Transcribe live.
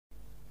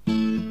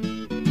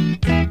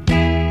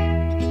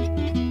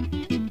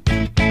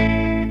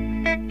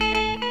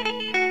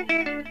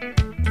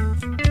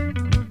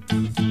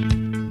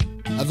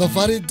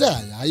Thabarĩ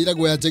ndaya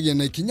iragwo yanjagia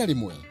na ikinya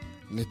rimwe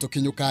nĩ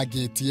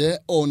tũkinyũkangĩtie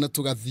ona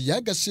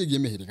tũgathianga ciĩgiĩ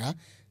mĩhĩrĩga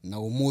na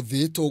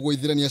umuthi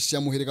tũgũithĩrania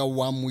cia muhiriga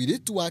wa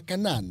muiritu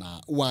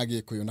wakanana wa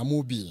gikuyu na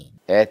mumbi.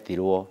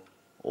 Etirwo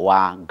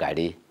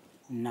Wangari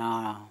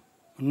na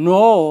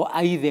no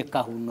Aithe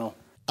Kahuno.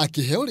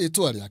 Akiheo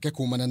ritwa riake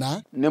kumana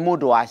na nĩ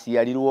mundu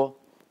waciarirwo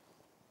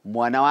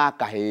mwana wa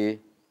kahĩĩ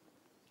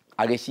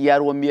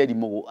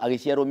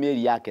agĩciarwo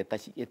mieri yake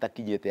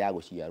ĩtakinyĩte ya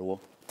gũciarwo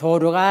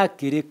Tondũ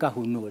gakĩrĩ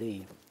Kahuno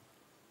rĩ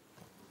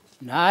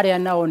na arĩa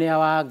nao nĩ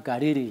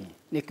Wangari rĩ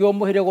nĩkĩo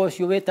mũhĩrĩga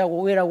ũcio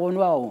wĩragwo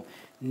nao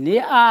nĩ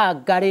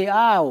Angari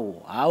ao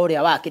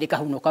ũrĩa wakĩrĩ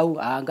Kahuno kau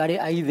Angari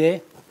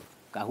Aithe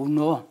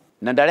Kahuno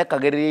na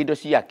ndarekagĩrĩria indo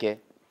ciake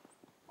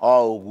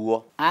o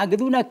ũguo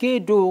angĩthuna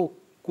kĩndũ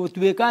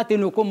gũtuĩka atĩ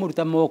nĩ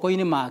kũmũruta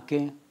moko-inĩ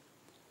make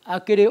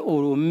akĩrĩ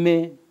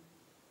ũrũme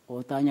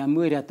o ta nyamũ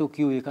ĩrĩa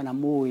tũkĩũĩ kana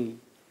mũĩ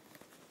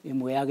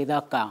ĩmwe ya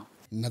gĩthaka.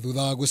 Na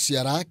thutha wa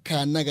gũciara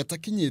kana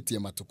gatakinyĩtie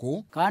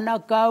matuko kana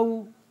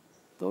kau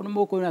tondũ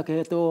mũkũna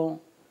kehetwo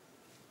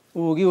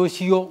ũgĩ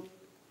ũcio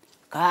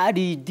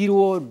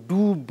karindirwo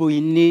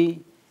ndumbo-inĩ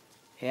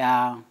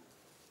ya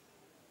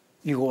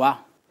igwa.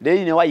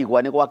 Thĩinĩ wa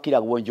igwa nĩ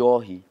gwakiragwo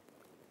njohi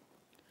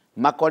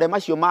makore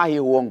macio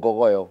mahihwo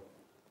ngogoyo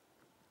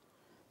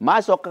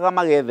macokaga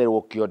magetherwo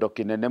kĩondo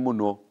kĩnene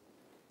mũno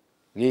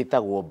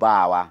gĩtagwo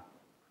mbawa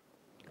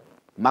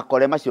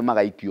makore macio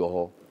magaikio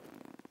ho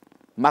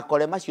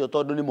makore macio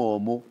tondũ nĩ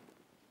momũ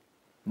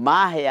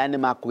mahĩa nĩ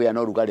makũgĩa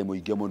na ũrugarĩ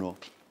mũingĩ mũno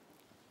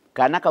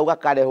kana kau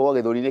gakarehwo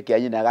gĩthũri-inĩ kĩa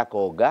nyina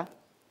gakonga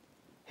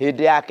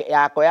hĩndĩ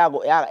yako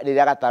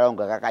rĩrĩa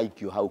gataronga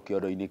gagaikio hau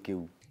kĩondo-inĩ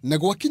kĩu na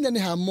gwakinya nĩ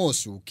ha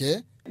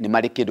mocuke nĩ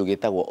marĩ kĩndũ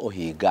gĩtagwo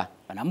ũhinga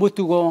kana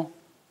mũtugo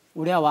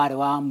ũrĩa warĩ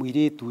wa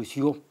muiritu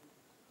ũcio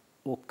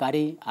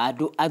ukari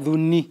andũ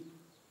athuni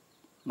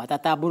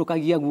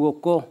matatambũrũkagia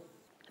guoko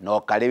na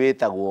ukari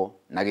wĩtagwo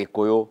na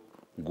gikuyu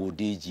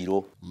ngundi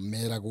njiru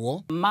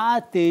meragwo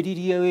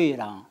matĩririe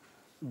wĩra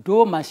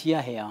ndũma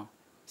ciahĩa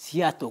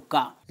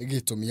ciatũka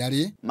gĩtũmi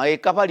arĩ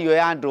magĩkabario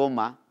ya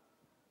ndũma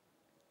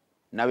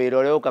na wĩra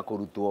ũrĩa ũka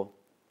kũrutwo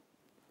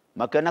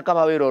makĩona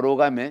kaba wĩra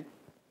ũrũgame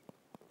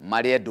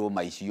marĩe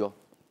ndũma icio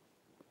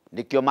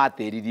nikio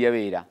matĩririe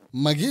wĩra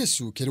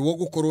magĩcukĩrwo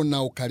gũkorwo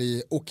na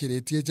ukari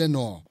ũkĩrĩtie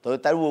njano tondũ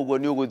tarĩu ũguo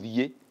nĩ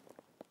ũgũthiĩ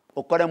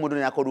ũkore mũndũ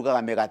nĩ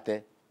akũrugaga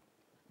mĩgate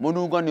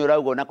mũnungo nĩ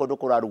ũrauga na kũndũ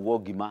kũrarugwo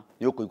ngima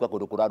nĩ ũkũigua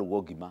kũndũ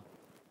kũrarugwo ngima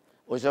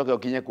ũcoke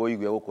ũkinye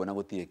kũigua gũkuona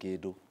gũtirĩ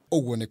kĩndũ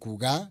ũguo nĩ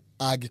kuga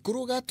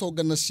angĩkorwo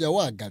gatongana cia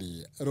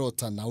Wangari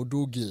rota na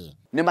ũndũ ũngĩ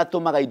nĩ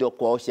matũmaga indo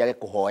kwao ciage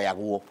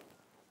kũhoyagwo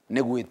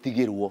nĩ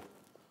gwĩtigĩrwo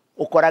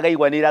ũkoraga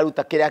igwa nĩ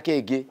iraruta kĩrĩa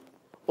kĩngĩ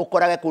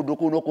ũkoraga kũndũ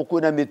kũu no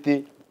kwĩna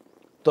mĩtĩ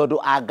tondũ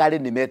Angari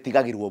nĩ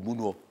metigagĩrwo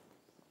mũno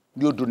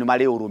nĩ ũndũ nĩ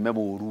marĩ ũrũme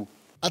mũru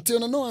atĩ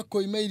ona no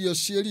akoima irio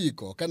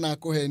ciĩriko kana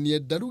akũhenie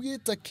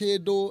ndarugĩte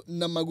kĩndũ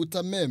na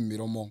maguta me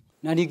mĩromo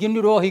na ningĩ nĩ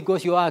ũrohinga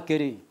ũcio wake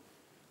rĩ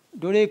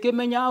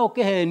ndũrĩkĩmenya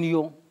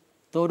ũkĩhenio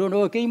tondũ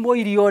no kĩimwo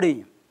irio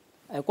rĩ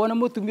eko nĩ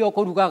mũtumia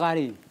ũkũrugaga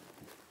rĩ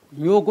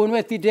nyũngũ nĩ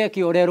etinde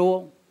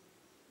kĩorerwo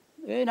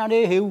na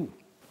nĩ hĩu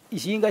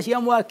icinga cia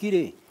mwaki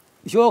rĩ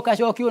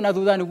icokio na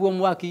thutha nĩguo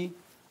mwaki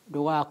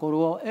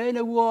ndũgakorwo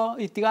nĩguo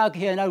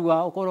itigakĩhe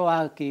narua ũkorwo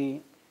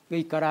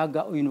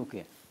wakĩgĩikaranga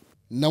ũinũke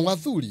na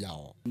wathuri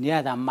ao nĩ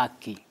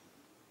athamaki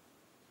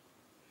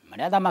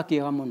marĩa athamaki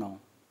ega mũno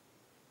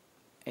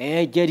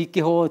enjeri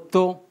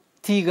kĩhoto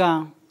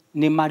tiga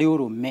nĩ marĩ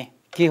ũrũme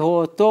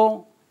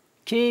kĩhoto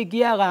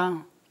kĩngĩaga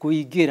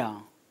kũingĩra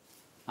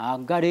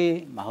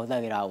Angari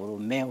mahũthagĩra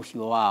ũrũme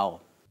ũcio wao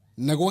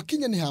na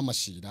gwakinya nĩ ha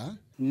macira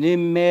nĩ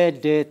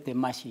mendete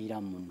macira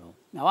mũno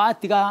na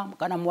watiga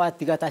kana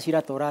mwatiga ta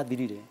cira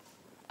torathirire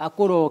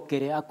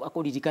akũrokere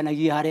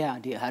akũririkanagia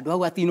harĩa handũ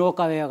hau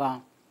atinoka wega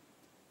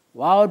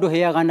wao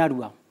ndũheaga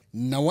narua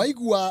na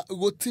waigua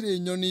gũtirĩ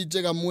nyoni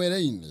njega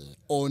mwere-inĩ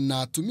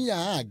ona atumia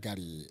a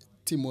Angari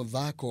ti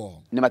mũthako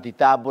nĩ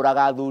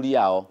matitambũraga athuri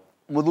ao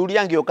mũthuri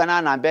angĩũka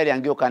na namba ĩrĩa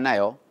angĩũka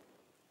nayo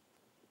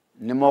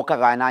nĩ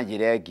mokaga na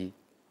njĩra ĩngĩ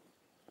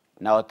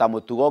na ota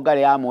mũtugo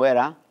Ngari ya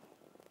mwera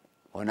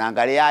ona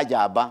Ngari ya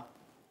njamba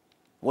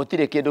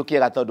gũtirĩ kĩndũ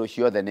kĩega tondũ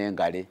ciothe nĩ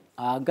Ngari.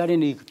 Angari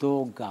nĩ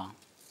itonga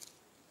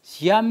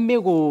cia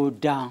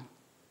mĩgũnda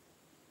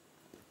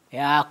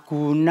ya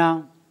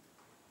kuna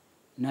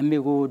na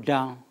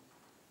mĩgũnda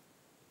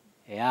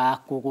ya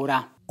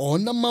kũgũra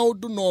ona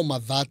maũndũ no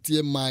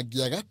mathatie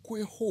mangĩaga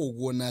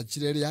kwĩhũgwo na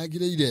njĩra ĩrĩa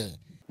yagĩrĩire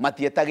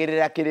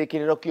matietagĩrĩra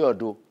kĩrĩkĩrĩro kĩa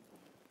ũndũ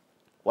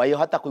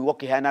waihota kũigua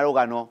kĩheana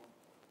rũgano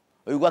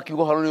ũigua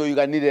kiugo horo nĩ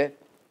ũiganire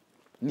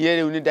niĩ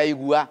rĩu nĩ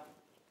ndaigua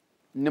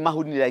nĩ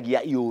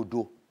mahuniragia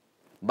iũndũ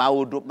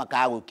maũndũ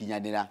makaga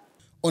gũkinyanĩra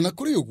ona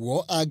kũrĩ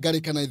ũguo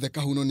Angari kana Aithe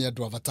Kahuno nĩ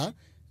andũ a bata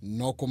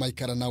no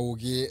kũmaikara na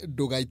ũgĩ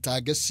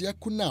ndũgaitange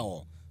ciaku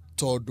nao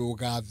tondũ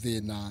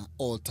gathĩna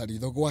o ta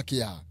ritho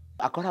gwakĩa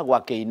akoragwo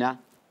akĩina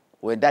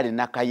we ndarĩ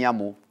na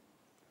kanyamu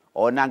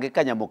ona angĩ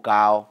kanyamu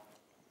kao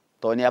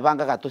tondũ nĩ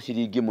abangaga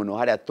tũciringi mũno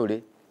harĩa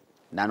tũrĩ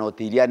na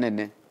noti iria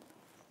nene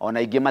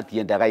ona ingĩ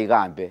matiendaga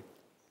igambe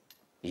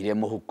irĩ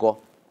mũhuko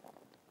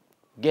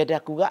ngenda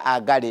kuga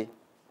Angari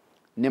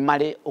nĩ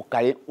marĩ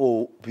ũkari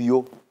ũũ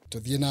biũ.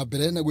 Tuthie na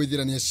mbere na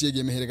gwithirania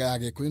ciĩgiĩ mĩhĩrĩga ya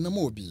gikuyu na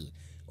mumbi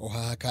o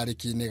haha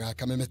karĩki-inĩ ga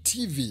Kameme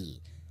TV,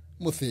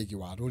 mũthĩgi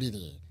wa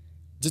rũrĩrĩ.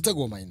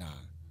 Njĩtagwo Maina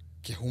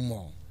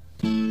Kĩhumo.